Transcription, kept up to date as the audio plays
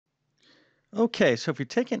Okay, so if you're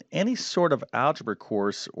taking any sort of algebra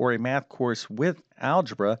course or a math course with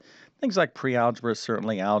algebra, things like pre-algebra,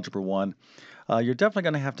 certainly algebra 1, you're definitely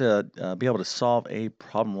going to have to be able to solve a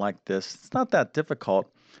problem like this. It's not that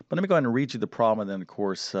difficult, but let me go ahead and read you the problem, and then, of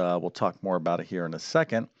course, we'll talk more about it here in a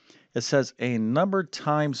second. It says a number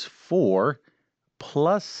times 4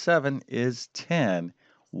 plus 7 is 10.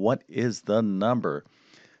 What is the number?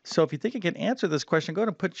 So if you think you can answer this question, go ahead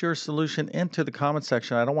and put your solution into the comment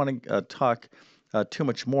section. I don't want to talk too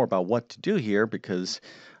much more about what to do here because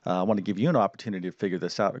I want to give you an opportunity to figure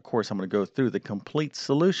this out. Of course, I'm going to go through the complete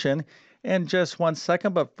solution in just 1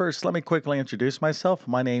 second. But first, let me quickly introduce myself.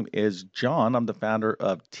 My name is John. I'm the founder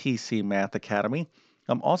of TC Math Academy.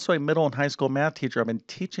 I'm also a middle and high school math teacher. I've been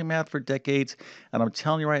teaching math for decades, and I'm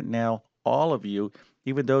telling you right now, all of you,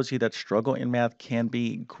 even those of you that struggle in math, can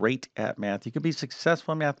be great at math. You can be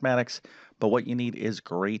successful in mathematics, but what you need is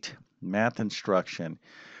great math instruction.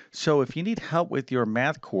 So if you need help with your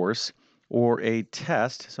math course or a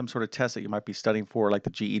test, some sort of test that you might be studying for, like the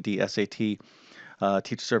GED, SAT, teacher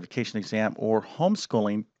certification exam, or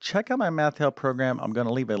homeschooling, check out my Math Help program. I'm going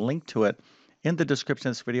to leave a link to it in the description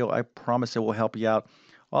of this video. I promise it will help you out.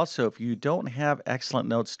 Also, if you don't have excellent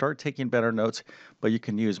notes, start taking better notes, but you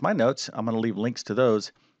can use my notes. I'm going to leave links to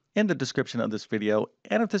those in the description of this video.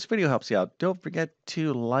 And if this video helps you out, don't forget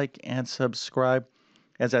to like and subscribe,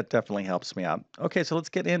 as that definitely helps me out. Okay, so let's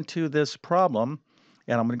get into this problem.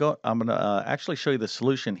 And I'm gonna actually show you the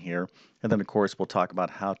solution here. And then of course, we'll talk about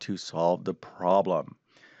how to solve the problem.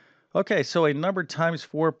 Okay, so a number times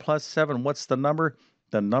 4 plus 7, what's the number?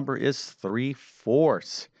 The number is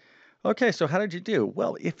 3/4. Okay, so how did you do?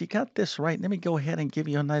 Well, if you got this right, let me go ahead and give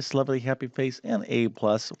you a nice, lovely, happy face, and A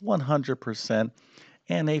plus, 100%,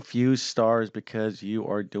 and a few stars because you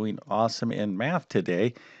are doing awesome in math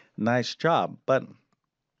today. Nice job. But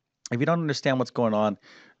if you don't understand what's going on,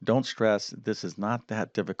 don't stress. This is not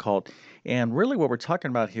that difficult. And really, what we're talking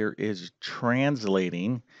about here is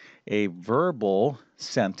translating a verbal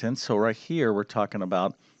sentence. So, right here, we're talking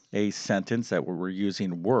about a sentence that we're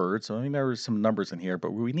using words. I mean, there are some numbers in here,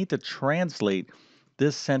 but we need to translate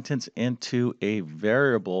this sentence into a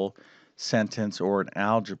variable sentence or an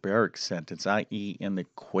algebraic sentence, i.e., an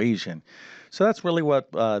equation. So that's really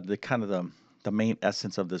what the main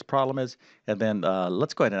essence of this problem is. And then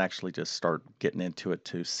let's go ahead and actually just start getting into it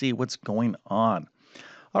to see what's going on.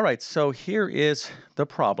 All right, so here is the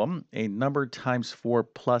problem. A number times 4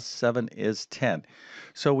 plus 7 is 10.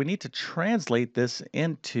 So we need to translate this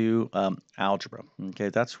into algebra. Okay,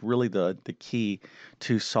 that's really the key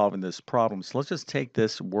to solving this problem. So let's just take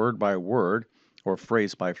this word by word or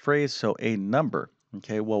phrase by phrase. So a number.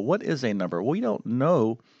 Okay, well, what is a number? Well, we don't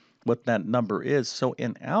know what that number is. So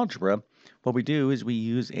in algebra, what we do is we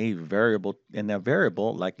use a variable, and that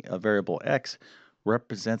variable, like a variable x,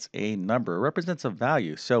 represents a number, represents a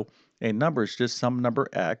value. So a number is just some number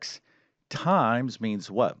x. Times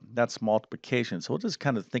means what? That's multiplication. So we'll just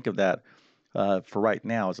kind of think of that for right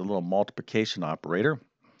now as a little multiplication operator.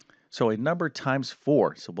 So a number times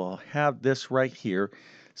 4. So we'll have this right here,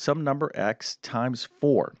 some number x times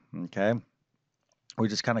 4. Okay. We're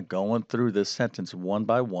just kind of going through this sentence one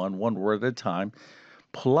by one word at a time.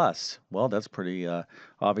 Plus, well, that's pretty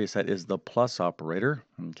obvious. That is the plus operator.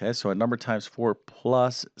 Okay, so a number times 4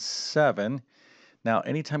 plus 7. Now,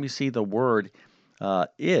 anytime you see the word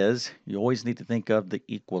is, you always need to think of the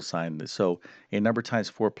equal sign. So a number times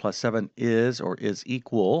 4 plus 7 is or is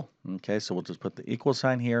equal. Okay, so we'll just put the equal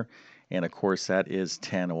sign here. And of course, that is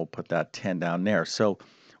 10, and we'll put that 10 down there. So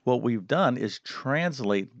what we've done is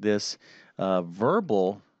translate this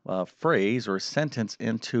verbal phrase or sentence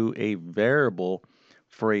into a variable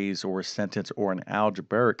phrase or sentence or an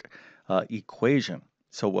algebraic equation.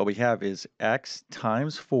 So what we have is x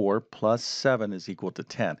times 4 plus 7 is equal to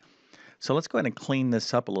 10. So let's go ahead and clean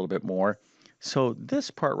this up a little bit more. So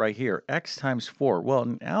this part right here, x times 4, well,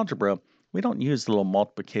 in algebra, we don't use the little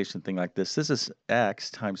multiplication thing like this. This is x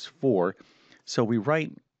times 4. So we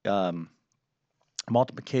write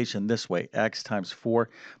multiplication this way, x times 4,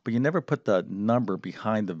 but you never put the number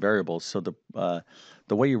behind the variable. So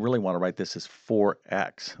the way you really want to write this is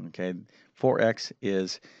 4x, okay? 4x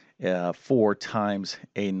is 4 times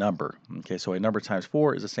a number, okay? So a number times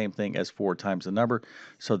 4 is the same thing as 4 times the number,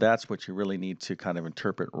 so that's what you really need to kind of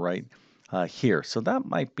interpret right here. So that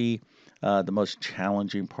might be the most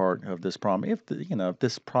challenging part of this problem, if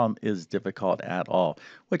this problem is difficult at all,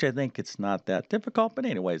 which I think it's not that difficult. But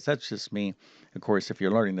anyways, that's just me. Of course, if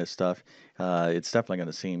you're learning this stuff, it's definitely going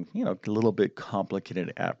to seem, a little bit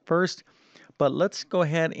complicated at first. But let's go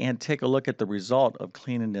ahead and take a look at the result of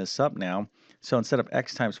cleaning this up now. So instead of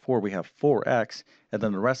x times 4, we have 4x, and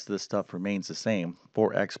then the rest of this stuff remains the same.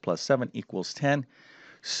 4x plus 7 equals 10.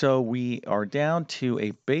 So we are down to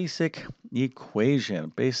a basic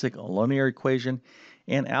equation, basic linear equation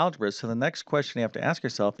in algebra. So the next question you have to ask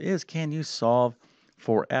yourself is, can you solve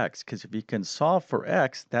for x? Because if you can solve for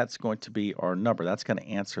x, that's going to be our number. That's going to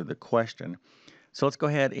answer the question. So let's go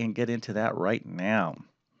ahead and get into that right now.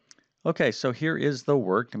 Okay, so here is the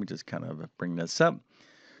work. Let me just kind of bring this up.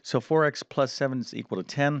 So 4x plus 7 is equal to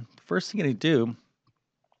 10. First thing you need to do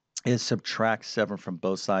is subtract 7 from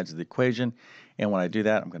both sides of the equation. And when I do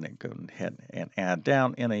that, I'm going to go ahead and add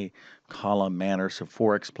down in a column manner. So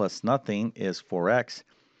 4x plus nothing is 4x.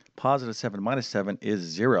 Positive 7 minus 7 is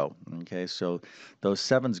 0. Okay, so those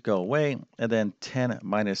 7s go away, and then 10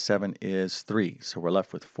 minus 7 is 3. So we're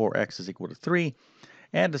left with 4x is equal to 3.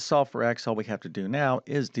 And to solve for x, all we have to do now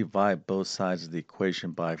is divide both sides of the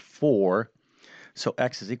equation by 4. So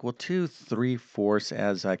x is equal to 3/4,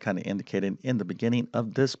 as I kind of indicated in the beginning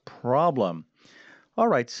of this problem. All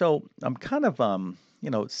right, so I'm kind of,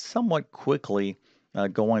 somewhat quickly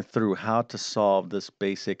going through how to solve this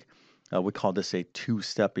basic, we call this a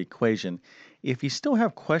two-step equation. If you still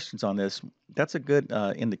have questions on this, that's a good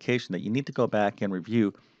indication that you need to go back and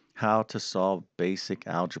review how to solve basic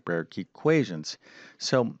algebraic equations.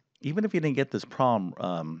 So even if you didn't get this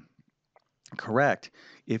problem correct,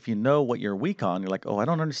 if you know what you're weak on, you're like, oh, I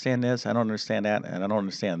don't understand this, I don't understand that, and I don't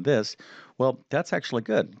understand this. Well, that's actually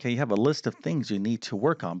good. Okay, you have a list of things you need to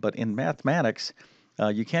work on. But in mathematics,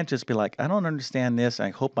 you can't just be like, I don't understand this. I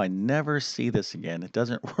hope I never see this again. It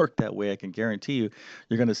doesn't work that way. I can guarantee you,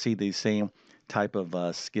 you're going to see these same type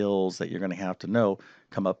of skills that you're going to have to know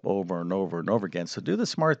come up over and over and over again. So do the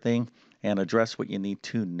smart thing and address what you need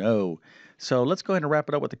to know. So let's go ahead and wrap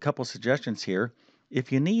it up with a couple suggestions here.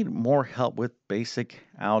 If you need more help with basic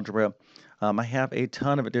algebra, I have a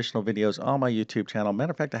ton of additional videos on my YouTube channel.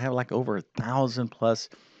 Matter of fact, I have like over 1,000 plus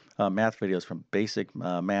math videos from basic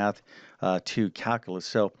math to calculus.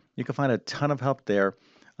 So you can find a ton of help there.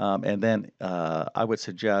 And then I would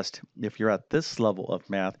suggest if you're at this level of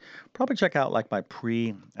math, probably check out like my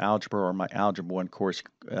pre-algebra or my algebra 1 course.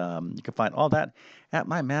 You can find all that at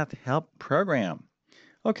my math help program.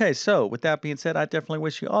 Okay, so with that being said, I definitely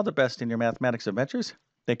wish you all the best in your mathematics adventures.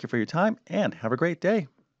 Thank you for your time and have a great day.